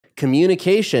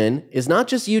Communication is not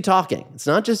just you talking. It's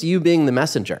not just you being the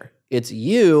messenger. It's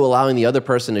you allowing the other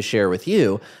person to share with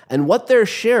you. And what they're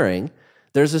sharing,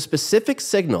 there's a specific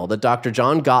signal that Dr.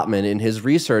 John Gottman in his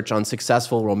research on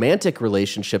successful romantic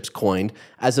relationships coined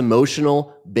as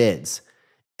emotional bids.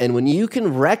 And when you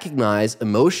can recognize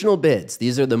emotional bids,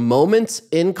 these are the moments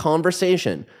in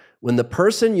conversation when the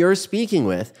person you're speaking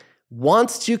with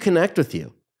wants to connect with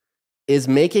you, is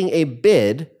making a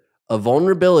bid of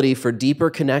vulnerability for deeper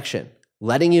connection,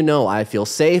 letting you know, I feel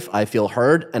safe, I feel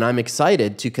heard, and I'm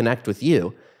excited to connect with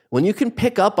you. When you can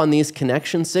pick up on these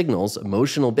connection signals,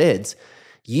 emotional bids,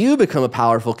 you become a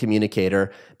powerful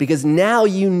communicator because now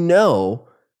you know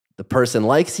the person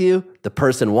likes you, the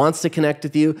person wants to connect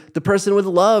with you, the person would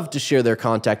love to share their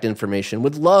contact information,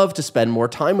 would love to spend more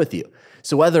time with you.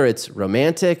 So whether it's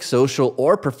romantic, social,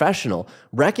 or professional,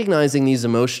 recognizing these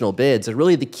emotional bids are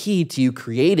really the key to you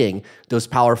creating those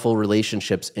powerful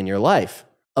relationships in your life.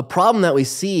 A problem that we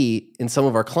see in some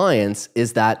of our clients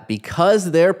is that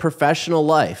because their professional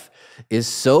life is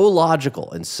so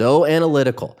logical and so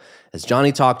analytical, as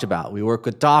Johnny talked about, we work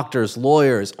with doctors,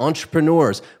 lawyers,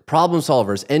 entrepreneurs, problem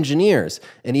solvers, engineers,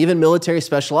 and even military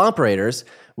special operators,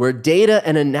 where data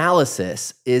and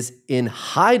analysis is in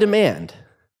high demand.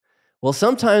 Well,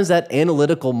 sometimes that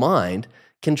analytical mind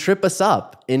can trip us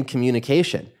up in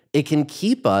communication. It can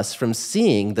keep us from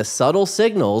seeing the subtle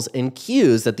signals and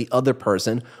cues that the other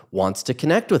person wants to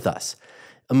connect with us.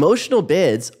 Emotional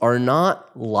bids are not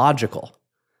logical.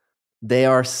 They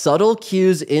are subtle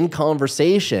cues in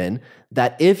conversation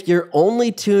that if you're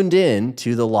only tuned in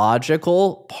to the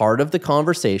logical part of the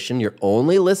conversation, you're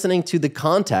only listening to the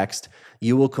context,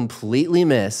 you will completely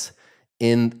miss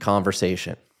in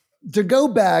conversation. To go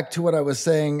back to what I was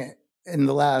saying in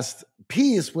the last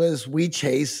piece was we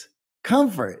chase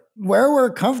comfort. Where we're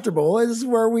comfortable is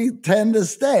where we tend to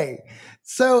stay.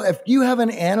 So if you have an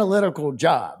analytical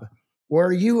job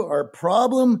where you are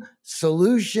problem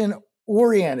solution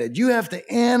oriented, you have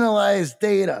to analyze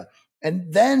data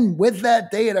and then with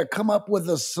that data come up with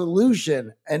a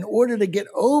solution in order to get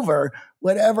over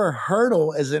whatever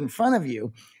hurdle is in front of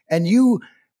you. And you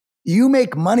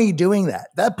make money doing that.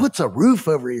 That puts a roof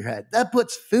over your head. That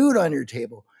puts food on your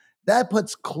table. That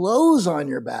puts clothes on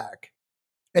your back.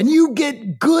 And you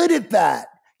get good at that.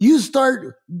 You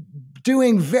start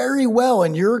doing very well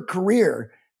in your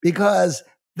career because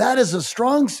that is a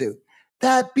strong suit.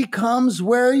 That becomes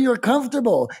where you're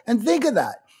comfortable. And think of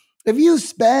that. If you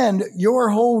spend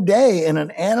your whole day in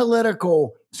an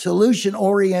analytical,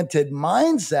 solution-oriented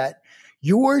mindset,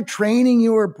 you're training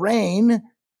your brain.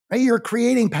 Right? You're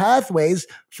creating pathways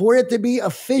for it to be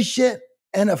efficient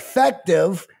and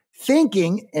effective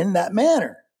thinking in that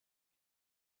manner.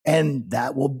 And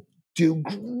that will do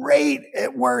great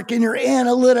at work in your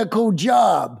analytical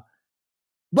job.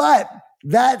 But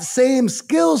that same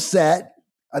skill set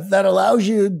that allows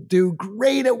you to do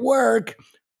great at work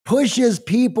pushes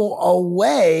people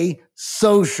away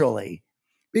socially.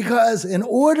 Because in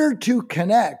order to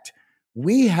connect,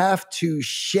 we have to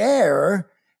share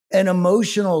an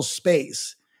emotional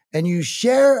space. And you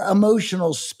share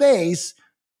emotional space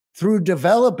through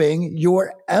developing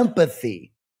your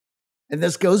empathy. And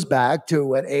this goes back to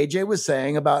what AJ was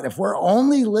saying about if we're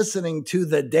only listening to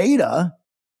the data,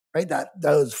 right,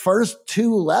 those first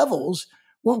two levels,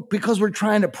 well, because we're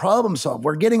trying to problem solve,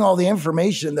 we're getting all the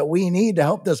information that we need to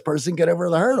help this person get over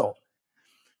the hurdle.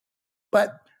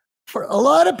 But for a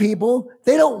lot of people,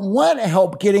 they don't want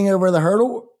help getting over the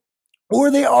hurdle, or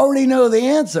they already know the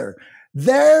answer.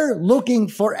 They're looking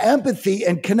for empathy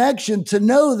and connection to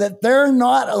know that they're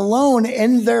not alone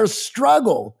in their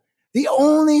struggle. The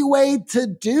only way to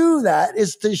do that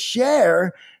is to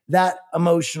share that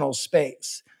emotional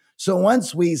space. So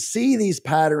once we see these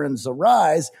patterns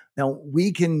arise, now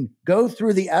we can go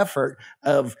through the effort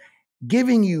of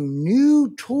giving you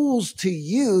new tools to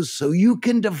use so you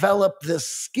can develop this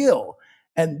skill.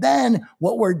 And then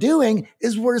what we're doing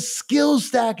is we're skill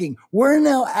stacking. We're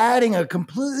now adding a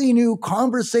completely new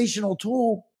conversational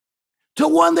tool to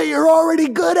one that you're already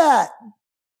good at,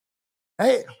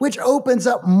 right? Which opens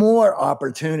up more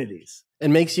opportunities.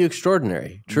 And makes you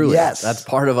extraordinary, truly. Yes. That's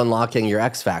part of unlocking your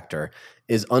X factor,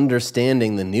 is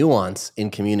understanding the nuance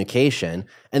in communication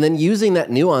and then using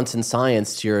that nuance in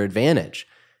science to your advantage.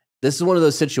 This is one of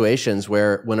those situations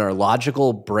where when our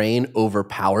logical brain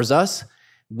overpowers us,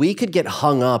 we could get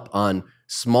hung up on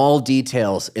small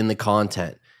details in the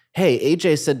content. hey,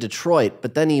 AJ said Detroit,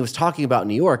 but then he was talking about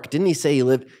New York. Didn't he say he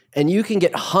lived? And you can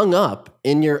get hung up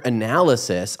in your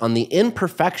analysis on the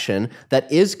imperfection that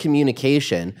is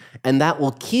communication, and that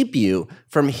will keep you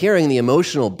from hearing the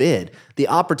emotional bid, the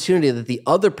opportunity that the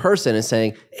other person is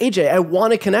saying, AJ, I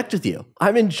want to connect with you.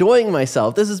 I'm enjoying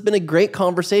myself. This has been a great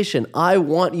conversation. I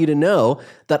want you to know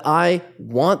that I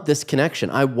want this connection.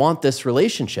 I want this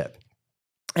relationship.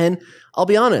 And I'll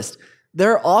be honest,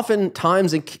 there are often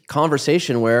times in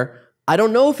conversation where I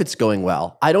don't know if it's going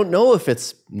well. I don't know if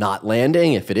it's not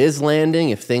landing, if it is landing,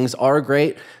 if things are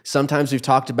great. Sometimes we've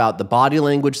talked about the body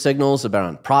language signals,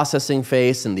 about processing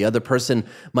face, and the other person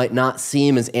might not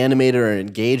seem as animated or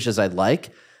engaged as I'd like.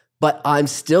 But I'm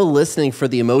still listening for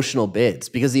the emotional bids,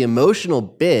 because the emotional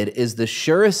bid is the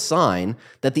surest sign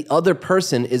that the other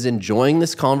person is enjoying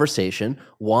this conversation,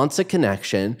 wants a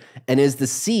connection, and is the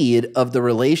seed of the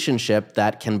relationship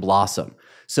that can blossom.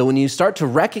 So when you start to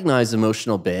recognize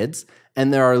emotional bids,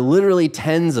 and there are literally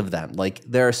tens of them, like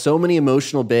there are so many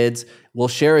emotional bids, we'll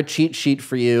share a cheat sheet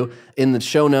for you in the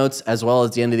show notes as well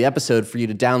as the end of the episode for you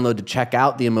to download to check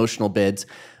out the emotional bids.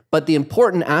 But the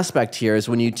important aspect here is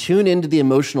when you tune into the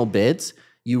emotional bids,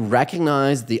 you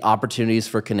recognize the opportunities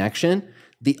for connection.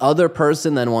 The other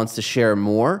person then wants to share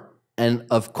more and,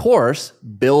 of course,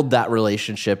 build that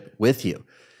relationship with you.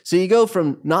 So you go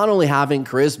from not only having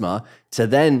charisma to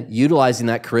then utilizing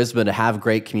that charisma to have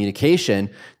great communication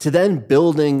to then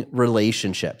building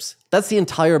relationships. That's the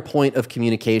entire point of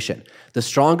communication. The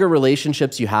stronger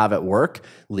relationships you have at work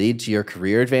lead to your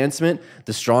career advancement.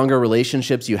 The stronger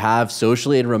relationships you have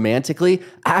socially and romantically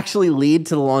actually lead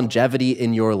to the longevity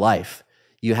in your life.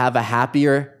 You have a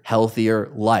happier,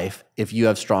 healthier life if you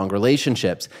have strong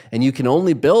relationships. And you can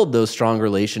only build those strong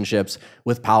relationships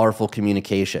with powerful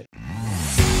communication.